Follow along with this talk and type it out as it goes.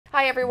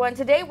Hi everyone,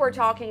 today we're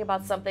talking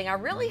about something I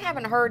really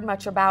haven't heard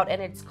much about,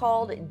 and it's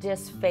called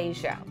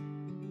dysphagia.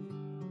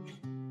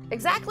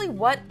 Exactly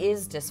what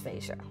is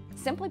dysphagia?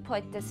 Simply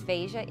put,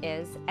 dysphagia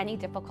is any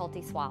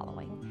difficulty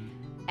swallowing.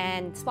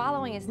 And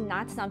swallowing is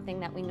not something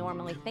that we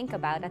normally think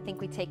about. I think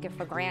we take it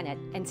for granted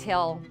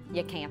until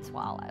you can't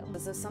swallow.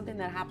 Is this something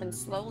that happens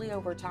slowly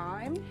over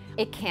time?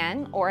 It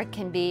can, or it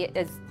can be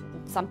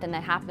something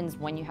that happens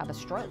when you have a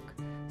stroke.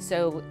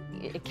 So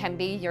it can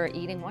be you're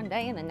eating one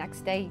day and the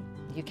next day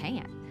you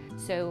can't.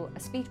 So a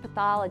speech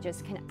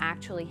pathologist can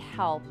actually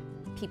help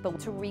people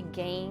to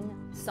regain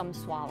some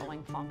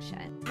swallowing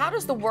function. How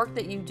does the work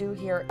that you do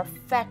here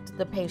affect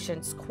the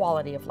patient's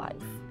quality of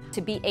life? To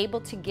be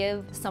able to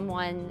give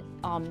someone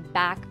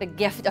back the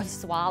gift of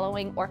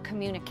swallowing or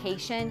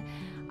communication,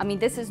 I mean,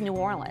 this is New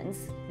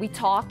Orleans. We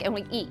talk and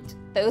we eat.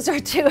 Those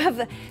are two of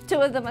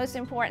the most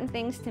important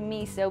things to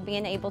me. So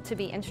being able to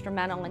be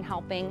instrumental in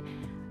helping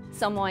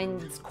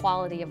someone's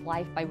quality of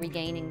life by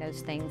regaining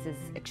those things is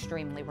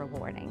extremely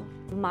rewarding.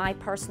 My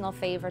personal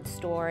favorite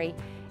story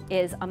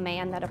is a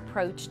man that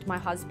approached my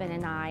husband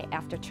and I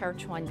after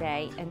church one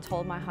day and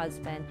told my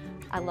husband,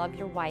 "I love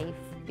your wife.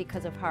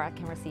 Because of her, I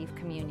can receive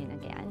communion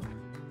again."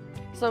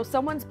 So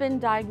someone's been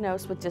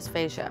diagnosed with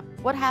dysphagia.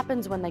 What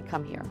happens when they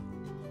come here?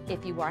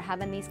 If you are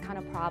having these kind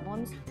of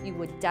problems, you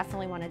would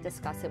definitely want to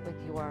discuss it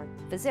with your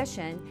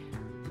physician.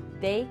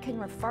 They can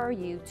refer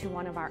you to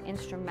one of our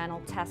instrumental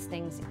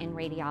testings in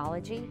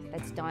radiology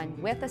that's done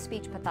with a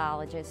speech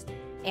pathologist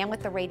and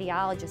with the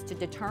radiologist to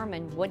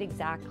determine what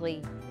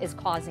exactly is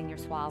causing your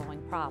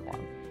swallowing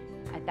problem.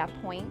 At that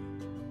point,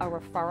 a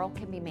referral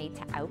can be made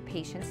to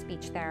outpatient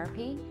speech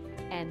therapy,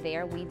 and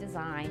there we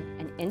design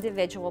an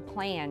individual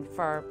plan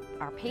for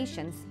our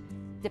patients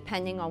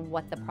depending on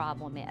what the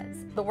problem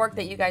is. The work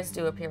that you guys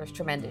do up here is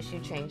tremendous. You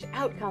change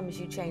outcomes,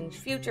 you change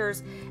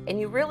futures, and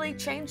you really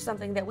change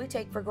something that we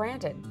take for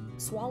granted,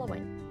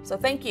 swallowing. So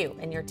thank you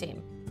and your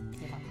team.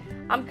 You're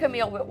welcome. I'm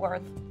Camille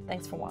Whitworth.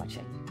 Thanks for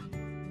watching.